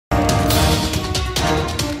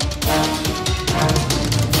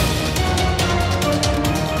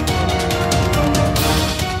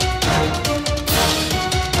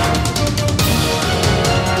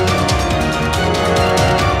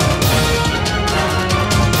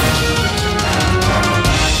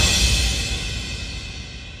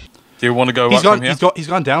Do you want to go up from here? He's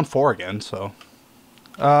gone down 4 again. So,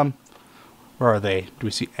 where are they? Do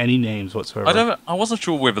we see any names whatsoever? I wasn't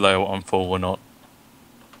sure whether they were on 4 or not.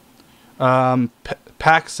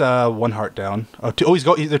 Pack's 1 heart down. Oh,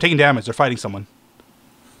 they're taking damage. They're fighting someone.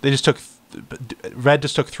 They just took... Red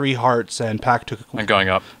just took 3 hearts, and Pack took... I'm going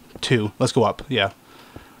up. 2. Let's go up, yeah.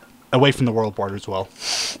 Away from the world border as well.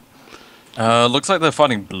 Looks like they're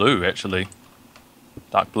fighting blue, actually.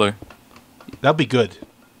 Dark blue. That'd be good.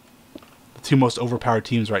 The 2 most overpowered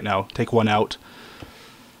teams right now. Take 1 out.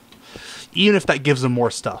 Even if that gives them more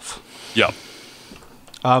stuff. Yep.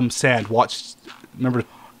 Sand, watch... Remember...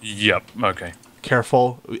 Yep, okay.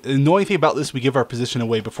 Careful. The annoying thing about this, we give our position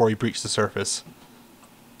away before we breach the surface.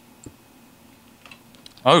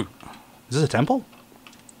 Oh. Is this a temple?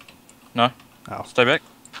 No. Oh. Stay back.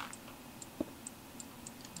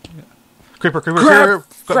 Yeah. Creeper.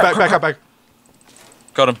 Back.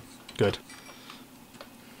 Got him. Good.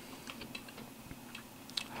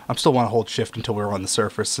 I still want to hold shift until we're on the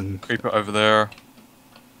surface and... Creeper over there.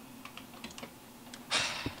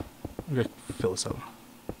 I'm going to fill this up.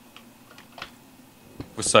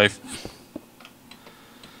 We're safe.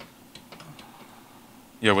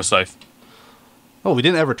 Yeah, we're safe. Oh, we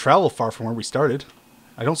didn't ever travel far from where we started.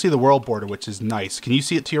 I don't see the world border, which is nice. Can you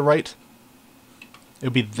see it to your right? It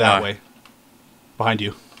would be that way. Behind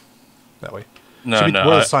you. That way. No, where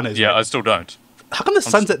the sun is. Yeah, right? I still don't. How come the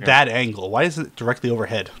sun's at that angle? Why is it directly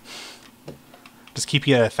overhead? Just keep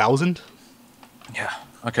you at 1,000? Yeah.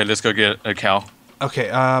 Okay, let's go get a cow.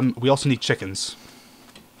 Okay, we also need chickens.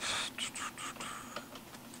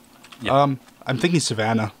 Yep. I'm thinking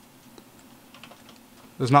savanna.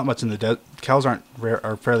 There's not much in the desert. Cows are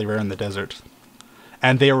fairly rare in the desert.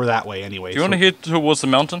 And they were that way anyway. Do you want to head towards the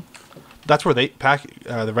mountain? That's where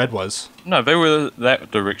the red was. No, they were that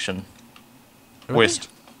direction. Really? West.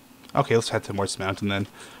 Okay, let's head towards the mountain then.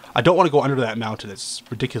 I don't want to go under that mountain. It's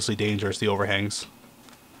ridiculously dangerous, the overhangs.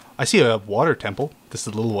 I see a water temple. This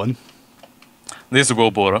is a little one. There's the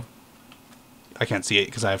world border. I can't see it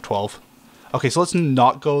because I have 12. Okay, so let's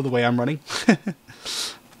not go the way I'm running.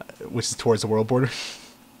 Which is towards the world border.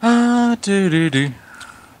 Yeah.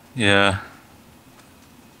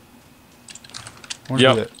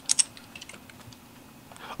 Yep.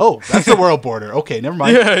 Oh, that's the world border. Okay, never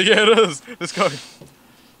mind. Yeah, it is. Let's go.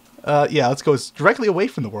 Yeah, let's go directly away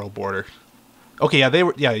from the world border. Okay,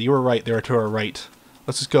 yeah, you were right. They were to our right.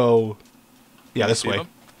 Let's just go... Yeah, this way. Them?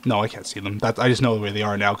 No, I can't see them. I just know where they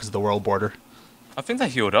are now because of the world border. I think they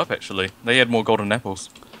healed up, actually. They had more golden apples.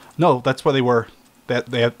 No, that's where they were.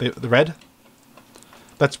 The red?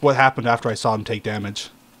 That's what happened after I saw them take damage.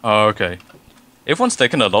 Oh, okay. Everyone's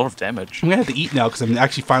taken a lot of damage. I'm going to have to eat now because I'm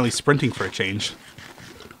actually finally sprinting for a change.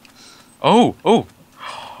 Oh.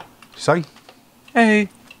 Sorry? Hey.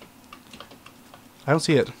 I don't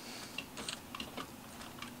see it.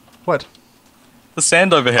 What? The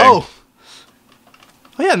sand overhang. Oh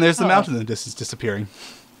yeah, and there's the mountain that is disappearing.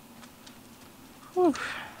 Do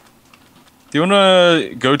you want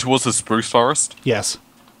to go towards the spruce forest? Yes,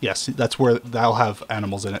 that's where that'll have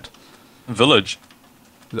animals in it. Village.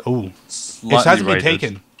 Oh, it hasn't been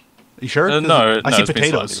taken. You sure? No, I see it's been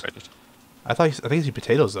potatoes. slightly raided. I think I see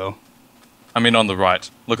potatoes though. I mean, on the right.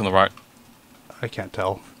 Look on the right. I can't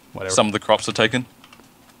tell. Whatever. Some of the crops are taken.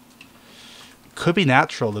 Could be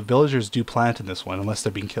natural. The villagers do plant in this one, unless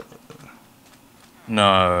they're being killed.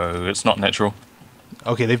 No, it's not natural.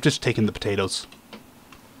 Okay, they've just taken the potatoes.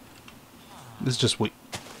 This is just wheat.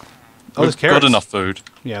 Oh, there's carrots. Got enough food.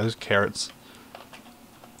 Yeah, there's carrots.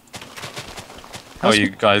 How are you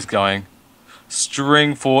guys going?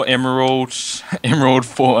 String for emerald, emerald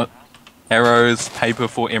for arrows, paper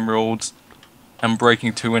for emeralds, and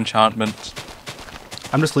breaking 2 enchantment.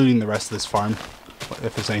 I'm just looting the rest of this farm,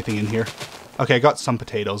 if there's anything in here. Okay, I got some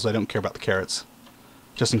potatoes. I don't care about the carrots.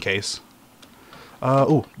 Just in case.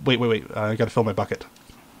 Oh, wait. I gotta fill my bucket.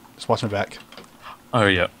 Just watch my back. Oh,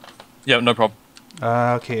 yeah. Yeah, no problem.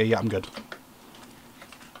 Okay, yeah, I'm good.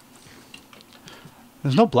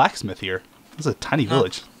 There's no blacksmith here. This is a tiny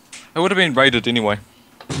village. It would have been raided anyway.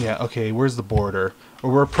 Yeah, okay, where's the border?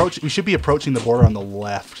 We should be approaching the border on the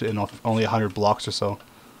left in only 100 blocks or so.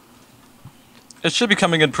 It should be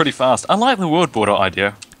coming in pretty fast. I like the world border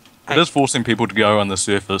idea. It is forcing people to go on the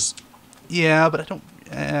surface. Yeah, but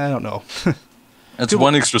I don't know. It's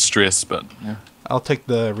one extra stress, but yeah. I'll take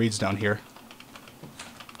the reeds down here.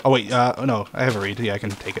 Oh wait, no, I have a reed. Yeah, I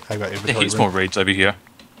can take it. I got inventory He's room. more reeds over here.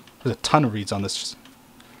 There's a ton of reeds on this.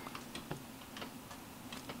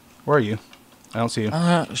 Where are you? I don't see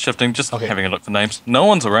you. Shifting, just having a look for names. No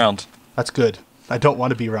one's around. That's good. I don't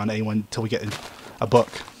want to be around anyone until we get a book.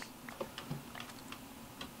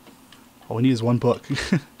 All we need is one book.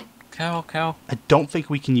 cow. I don't think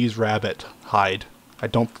we can use rabbit hide. I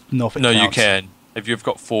don't know if it No, counts. you can. If you've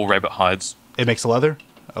got 4 rabbit hides. It makes leather?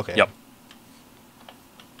 Okay. Yep.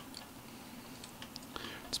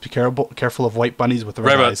 Just be careful of white bunnies with the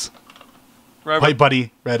red Rabbit. eyes. Rabbit. White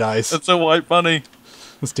bunny, red eyes. It's a white bunny.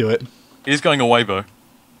 Let's do it. He's going away, Bo.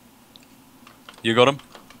 You got him?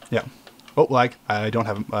 Yeah. Oh, lag. I don't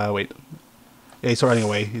have him. Wait. Yeah, he's running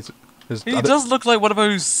away. He does look like one of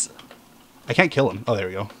those... I can't kill him. Oh, there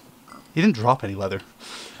we go. He didn't drop any leather.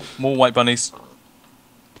 More white bunnies.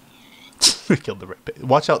 Killed the rabbit.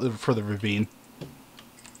 Watch out for the ravine.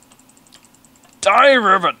 Die,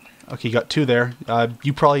 rabbit! Okay, you got 2 there.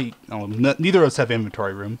 You probably... Oh, neither of us have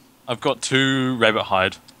inventory room. I've got 2 rabbit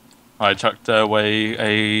hide. I chucked away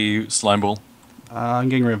a slime ball. I'm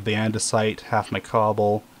getting rid of the andesite, half my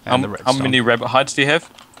cobble, and the redstone. How many rabbit hides do you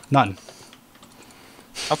have? None.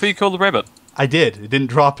 How about you kill the rabbit? I did. It didn't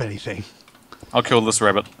drop anything. I'll kill this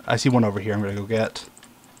rabbit. I see one over here I'm going to go get.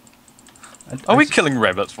 Are we killing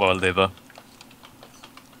rabbits for leather?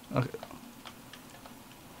 Okay.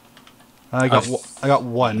 I got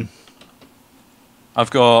 1.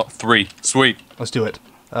 I've got 3. Sweet. Let's do it.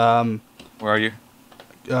 Where are you?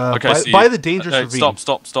 Okay, by the dangerous ravine.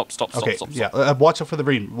 Stop. Okay, stop. yeah. Watch out for the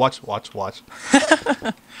ravine. Watch.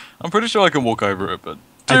 I'm pretty sure I can walk over it, but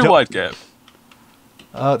I too don't- wide gap.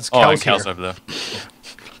 There's Oh, cows and cows here. over there.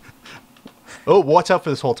 Oh, watch out for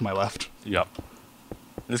this hole to my left. Yep.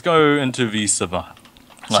 Let's go into the savannah.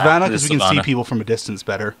 Savannah, because we can see savannah. people from a distance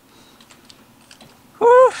better.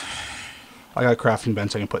 I got a crafting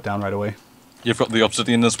bench I can put down right away. You've got the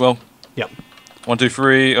obsidian as well. Yep. 1, 2,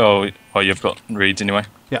 3. Oh, you've got reeds anyway.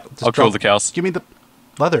 Yeah. I'll kill the cows. Give me the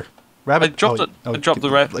leather. Rabbit. I dropped it. I dropped the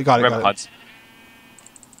rabbit hides.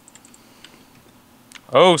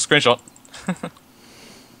 Oh, screenshot.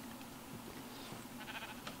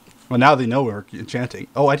 Well, now they know we're enchanting.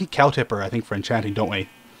 Oh, I need cow tipper, I think, for enchanting, don't we?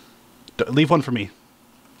 Leave one for me.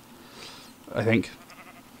 I think.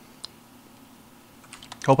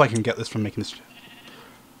 Hope I can get this from making this.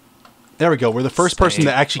 There we go. We're the first person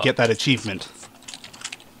to actually get that achievement.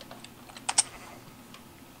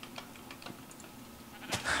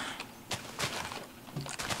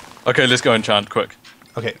 Okay, let's go enchant quick.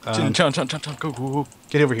 Okay. Enchant. Go.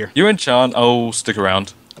 Get over here. You enchant, I'll stick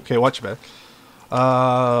around. Okay, watch your back.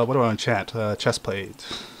 What do I enchant? Chest plate.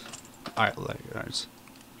 Alright, alright.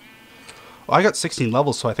 Well, I got 16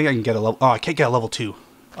 levels, so I think I can get a level... Oh, I can't get a level 2.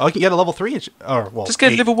 Oh, I can get a level 3? Or, well, Just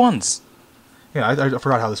get 8. level 1s. Yeah, I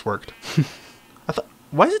forgot how this worked. I thought...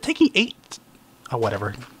 Why is it taking 8? Oh,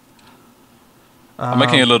 whatever. I'm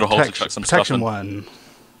making a little hole to chuck some stuff protection in. 1.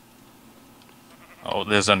 Oh,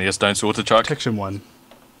 there's only a stone sword to chuck. Protection 1.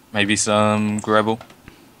 Maybe some gravel.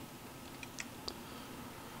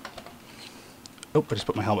 Oh, I just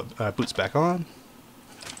put my helmet boots back on.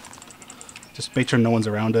 Just make sure no one's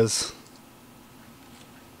around us.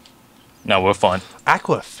 No, we're fine.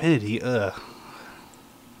 Aqua Affinity, ugh.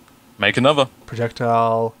 Make another.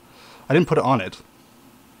 Projectile. I didn't put it on it.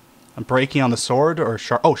 I'm breaking on the sword or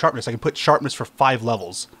sharpness. I can put sharpness for 5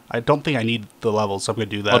 levels. I don't think I need the levels, so I'm going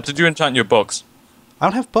to do that. Oh, did you enchant your books? I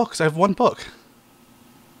don't have books. I have 1 book.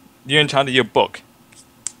 You enchanted your book.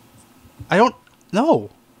 I don't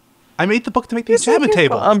know. I made the book to make the enchantment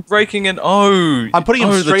table. I'm breaking in. Oh, I'm putting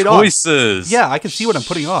them straight the on. choices. Yeah, I can see what I'm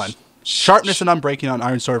putting on. Sharpness and unbreaking on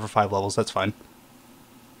iron sword for 5 levels. That's fine.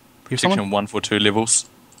 Here's Protection someone. 1 for 2 levels.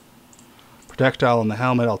 Projectile on the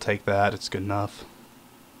helmet. I'll take that. It's good enough.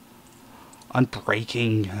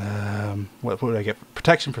 Unbreaking. What would I get?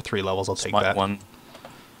 Protection for 3 levels. I'll take Smite that. 1.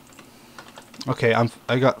 Okay,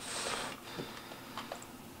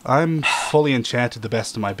 I'm fully enchanted to the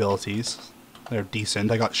best of my abilities. They're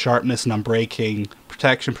decent. I got sharpness and unbreaking,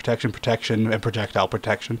 protection, and projectile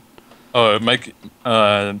protection. Oh, make.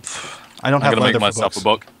 I don't have I'm gonna leather make myself for a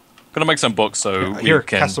books. book. Gonna make some books so Here, we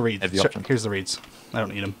can cast the reeds. have the option. Here's the reeds. I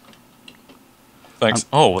don't need them. Thanks.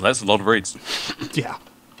 Oh, well, that's a lot of reeds. Yeah.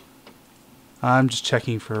 I'm just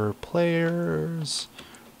checking for players.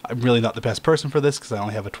 I'm really not the best person for this because I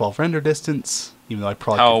only have a 12 render distance, even though I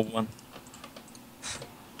probably How one?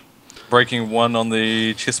 Breaking 1 on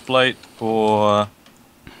the chest plate, or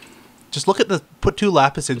just look at the put 2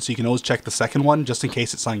 lapis in so you can always check the second one just in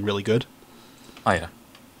case it's something really good. oh yeah,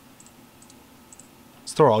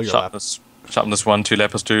 Let's throw all your lapis. sharpness 1, 2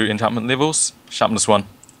 lapis, 2 enchantment levels. Sharpness 1,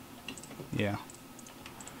 Yeah.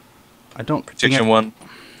 I don't think protection 1.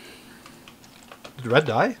 Did Red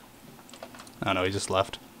die? Oh no, he just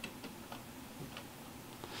left.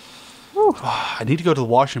 I need to go to the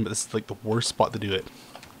washroom, but this is like the worst spot to do it.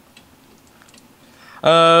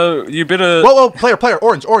 You better. Whoa, player,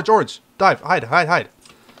 orange, dive, hide.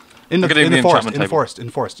 In the Look at him, forest, enchantment in the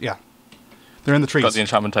table. forest, yeah. They're in the trees. Got the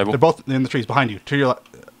enchantment table. They're in the trees behind you. To your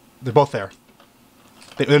they're both there.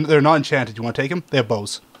 They're not enchanted. You want to take them? They have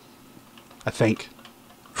bows. I think.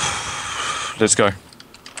 Let's go.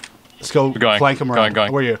 Let's go. We're going. Flank them around.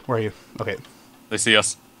 Going. Where are you? Okay. They see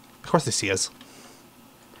us. Of course they see us.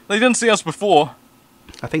 They didn't see us before.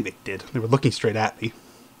 I think they did. They were looking straight at me.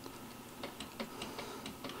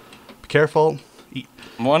 Be careful.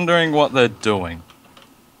 I'm wondering what they're doing.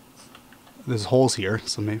 There's holes here,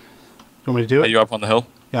 so maybe. You want me to do it? Are you up on the hill?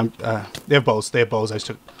 Yeah, they have bows. They have bows. I just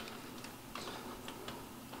took.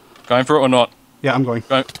 Going for it or not? Yeah, I'm going.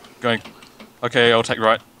 Going. Okay, I'll take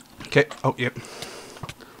right. Okay. Oh, yep.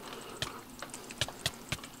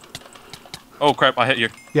 Oh crap! I hit you.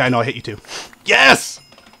 Yeah, I know. I hit you too. Yes.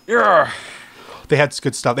 Yeah. They had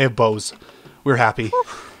good stuff. They have bows. We're happy.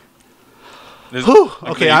 Whew,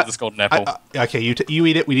 okay, this golden apple. Okay, you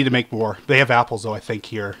eat it. We need to make more. They have apples though. I think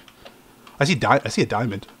here. I see a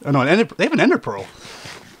diamond. Oh no, they have an ender pearl.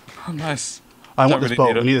 Oh, nice. I want this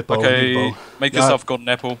bow. We need a bow. Okay, make yourself golden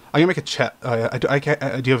apple. I'm gonna make a chat. I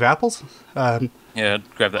can't. Do you have apples? Yeah,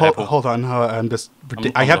 grab the apple. Hold on. I'm just.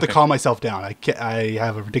 I have to calm myself down. I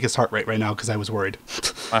have a ridiculous heart rate right now because I was worried.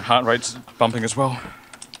 My heart rate's bumping as well.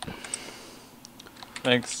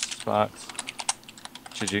 Thanks, Sparks.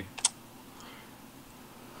 GG.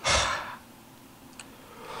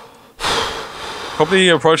 Probably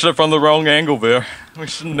approached it from the wrong angle there. We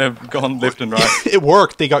shouldn't have gone left and right. It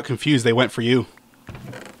worked. They got confused. They went for you.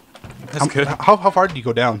 That's good. How far did you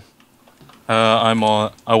go down? I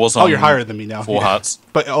was on. Oh, you're higher than me now. 4 hearts.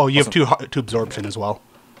 But you have two absorption as well.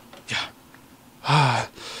 Yeah.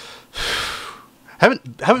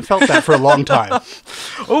 Haven't felt that for a long time.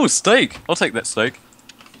 Oh, steak! I'll take that steak.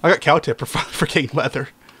 I got cow tip for king leather.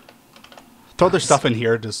 Throw their stuff in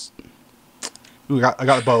here. Just. Ooh, I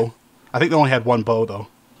got a bow. I think they only had one bow though.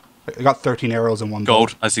 I got 13 arrows and one bow.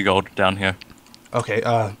 Gold. I see gold down here. Okay.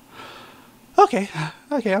 Okay.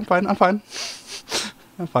 I'm fine. I'm fine.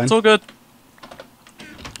 It's all good.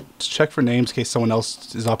 Let's check for names in case someone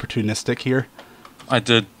else is opportunistic here. I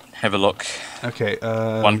did have a look. Okay.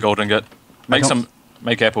 1 gold ingot.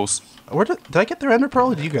 Make apples. Where did I get their ender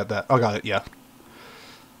pearl? Or did you get that? Oh, got it. Yeah.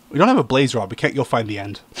 We don't have a blaze rod. We can't go find the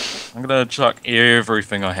end. I'm gonna chuck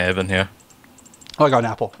everything I have in here. Oh, I got an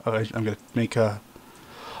apple. I'm gonna make a.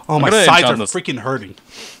 Oh, my sides are freaking hurting.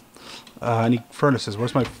 I need furnaces.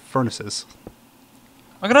 Where's my furnaces?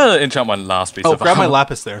 I'm gonna enchant my last piece. Oh, grab my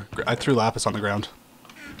lapis there. I threw lapis on the ground.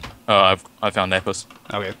 Oh, I found lapis.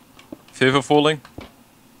 Okay. Feather falling.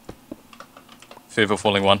 Feather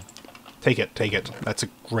falling 1. Take it. Take it. That's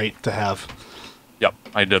great to have. Yep,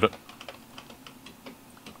 I did it.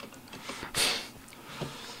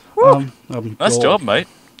 Nice job, mate.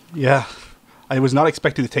 Yeah. I was not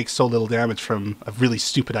expecting to take so little damage from a really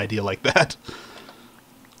stupid idea like that.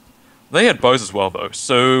 They had bows as well, though,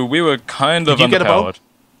 so we were kind of underpowered. Did you get a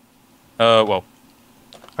bow? Well.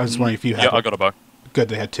 I was wondering if you had. Yeah, I got a bow. Good,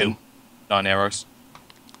 they had 2. 9 arrows.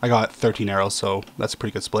 I got 13 arrows, so that's a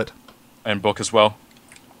pretty good split. And book as well.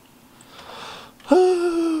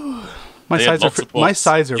 My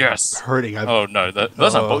sides are yes. hurting. Oh no, that's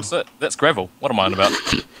not books. That's gravel. What am I on about?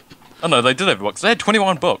 Oh no, they did have books. They had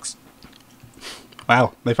 21 books.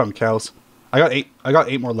 Wow, they found cows. I got 8. I got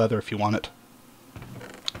 8 more leather if you want it.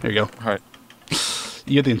 There you go. All right.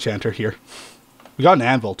 You get the enchanter here. We got an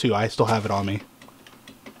anvil too. I still have it on me.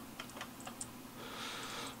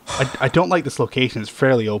 I don't like this location. It's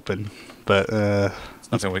fairly open, but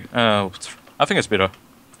it's nothing we. I think it's better.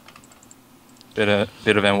 Better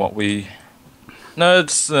than what we. No,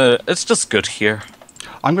 it's just good here.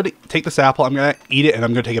 I'm gonna take this apple. I'm gonna eat it, and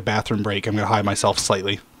I'm gonna take a bathroom break. I'm gonna hide myself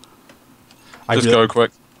slightly. Go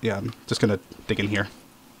quick. Yeah, I'm just gonna dig in here.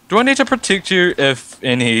 Do I need to protect you if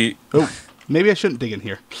any? Oh, maybe I shouldn't dig in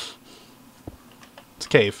here. It's a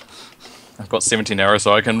cave. I've got 17 arrows,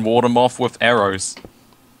 so I can ward them off with arrows.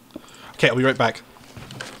 Okay, I'll be right back.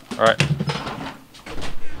 All right.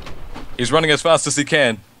 He's running as fast as he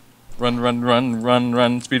can. Run, run, run, run,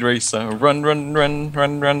 run, speed racer. Run, run, run,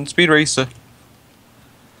 run, run, speed racer.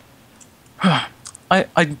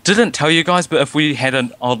 I didn't tell you guys, but if we had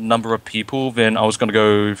an odd number of people, then I was going to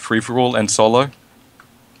go free-for-all and solo.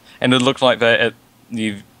 And it looked like that at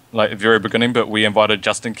the very beginning, but we invited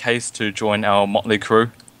ZaCase to join our motley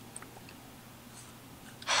crew.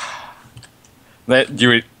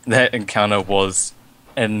 That encounter was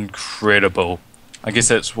incredible. I guess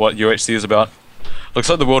that's what UHC is about. Looks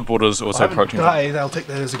like the world border's also approaching. I'll take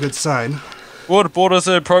that as a good sign. World borders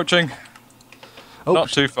are approaching. Oh, not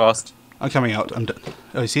too fast. I'm coming out. I'm done.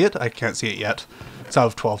 Oh, you see it? I can't see it yet. It's out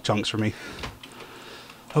of 12 chunks for me.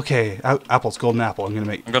 Okay, apples, golden apple.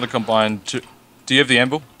 I'm gonna combine two. Do you have the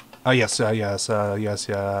anvil? Yes, yes.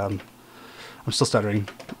 I'm still stuttering.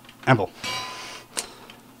 Amble.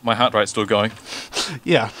 My heart rate's still going.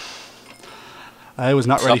 Yeah. I was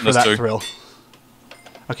not ready for Sharpness that too. thrill.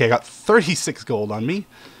 Okay, I got 36 gold on me.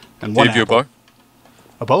 And Do one you have your apple. bow?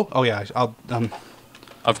 A bow? Oh, yeah. I'll,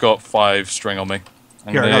 I've got 5 string on me.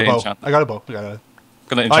 I'm here, I gonna got a bow. enchant- I got a bow. I got a...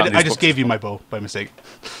 gonna Oh, enchant I these just books. gave you my bow by mistake.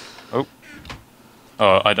 Oh.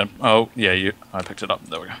 Oh, I don't. Oh, yeah, I picked it up.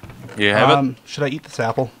 There we go. You have it. Should I eat this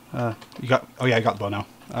apple? You got... Oh, yeah, I got the bow now.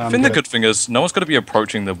 I think the good thing is no one's going to be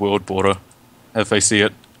approaching the world border if they see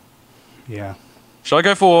it. Yeah. Should I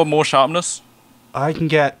go for more sharpness? I can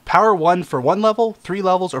get power 1 for 1 level, 3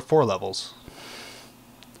 levels, or 4 levels.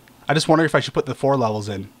 I just wonder if I should put the 4 levels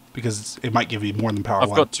in, because it might give you more than power 1.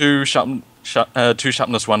 I've got two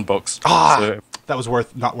sharpness 1 books. Ah! So, That was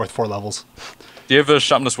not worth 4 levels. do you have a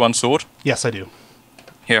sharpness 1 sword? Yes, I do.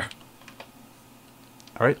 Here.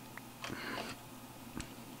 Alright.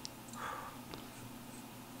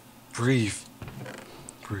 Breathe.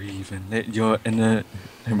 Breathe and let your inner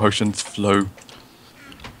emotions flow.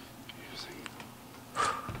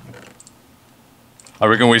 I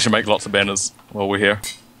reckon we should make lots of banners while we're here.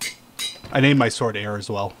 I named my sword Air as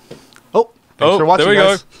well. Oh, thanks for watching, there we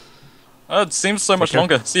guys. go. It seems so much care.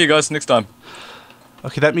 longer. See you guys next time.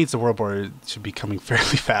 Okay, that means the world border should be coming fairly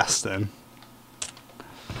fast then.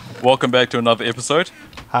 Welcome back to another episode.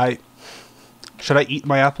 Hi. Should I eat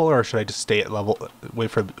my apple or should I just stay at level,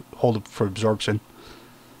 hold for absorption?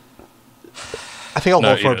 I think I'll No,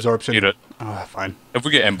 hold for eat it. absorption. Eat it. Oh, fine. If we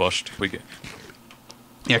get ambushed, we get...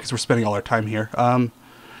 Yeah, because we're spending all our time here. Do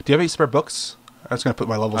you have any spare books? I was going to put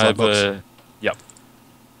my levels on books. Yep.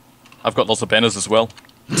 I've got lots of banners as well.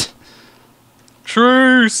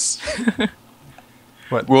 Truce!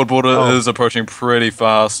 What? World border Oh. is approaching pretty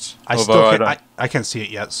fast. I although still don't- I can't see it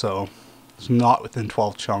yet, so it's not within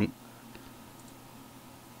 12 chunk.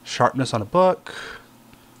 Sharpness on a book.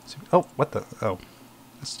 Oh, what the? Oh,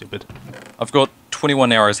 that's stupid. I've got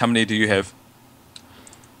 21 arrows. How many do you have?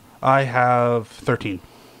 I have 13.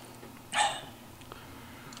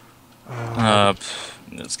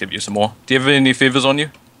 Let's give you some more. Do you have any feathers on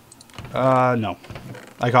you? No.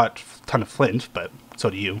 I got a ton of flint, but so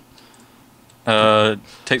do you.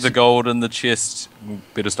 Take the gold in the chest. We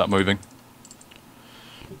better start moving.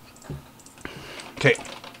 Okay.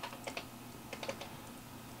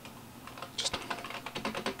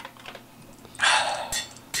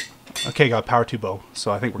 Okay, got power 2 bow,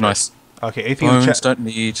 so I think we're Nice. good. Okay, anything in the Bones chat? don't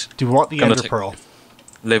need Do we want the Gonna ender take- pearl?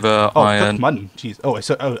 leather, Oh, iron. cooked mutton. Jeez. Oh,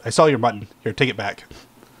 I saw your mutton. Here, take it back.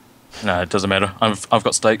 No, it doesn't matter. I've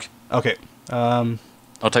got steak. Okay. Do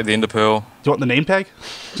I'll take the ender pearl. you want the name tag?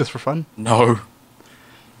 Just for fun? No.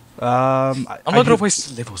 I'm I'm not going to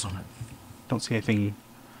waste levels on it. Don't see anything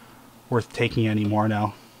worth taking anymore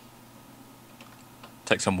now.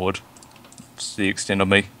 Take some wood. It's the extent of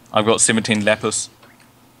me. I've got 17 lapis.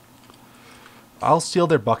 I'll steal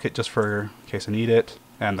their bucket just for in case I need it,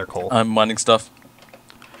 and their coal. I'm mining stuff.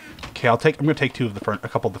 Okay, I'm gonna take a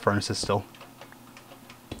couple of the furnaces still.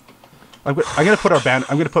 I'm gonna put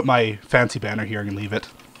I'm gonna put my fancy banner here and leave it.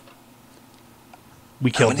 We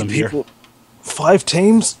killed them here. 5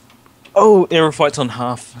 teams? Oh, arrow fights on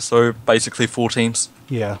half. So basically 4 teams.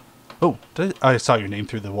 Yeah. Oh, I saw your name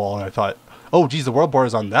through the wall and I thought, oh, geez, the world border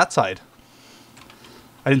is on that side.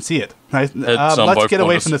 I didn't see it. on Let's both get away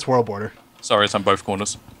corners. from this world border. Sorry, it's on both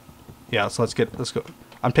corners. Yeah, so let's go.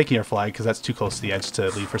 I'm picking our flag because that's too close to the edge to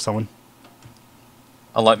leave for someone.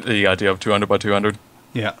 I like the idea of 200 by 200.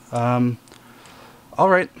 Yeah. All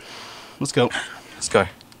right. Let's go. Let's go.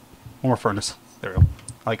 One more furnace. There we go.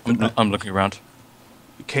 I like that. I'm looking around.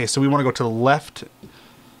 Okay, so we want to go to the left.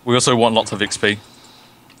 We also want lots of XP.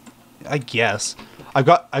 I guess.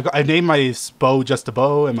 I named my bow just a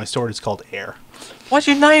bow, and my sword is called Air. Why'd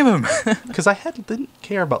you name him? Because didn't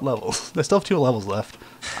care about levels. I still have 2 levels left.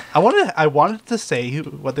 I wanted to say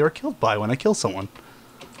what they were killed by when I kill someone.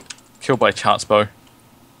 Killed by Chart's bow.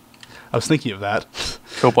 I was thinking of that.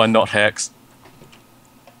 Killed by not hacks.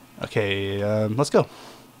 Okay, let's go.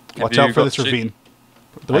 Have Watch you out for got this sheep? ravine.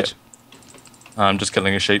 The which? I'm just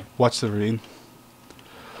killing a sheep. Watch the ravine.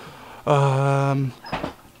 Hold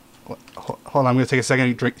on, I'm going to take a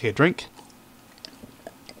second to take a drink.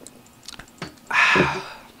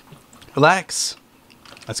 Relax.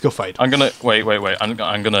 Let's go fight. I'm gonna wait. I'm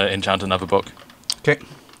gonna enchant another book. Okay.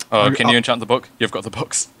 Oh, can you enchant the book? You've got the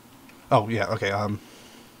books. Oh, yeah, okay.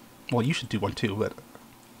 Well, you should do one too, but...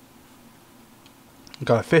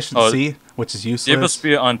 Got a fish in the sea, which is useless. Do you have a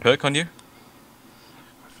spear iron perk on you?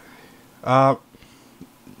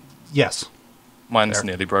 Yes. Mine's There.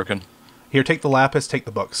 nearly broken. Here, take the lapis, take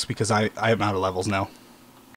the books, because I am out of levels now.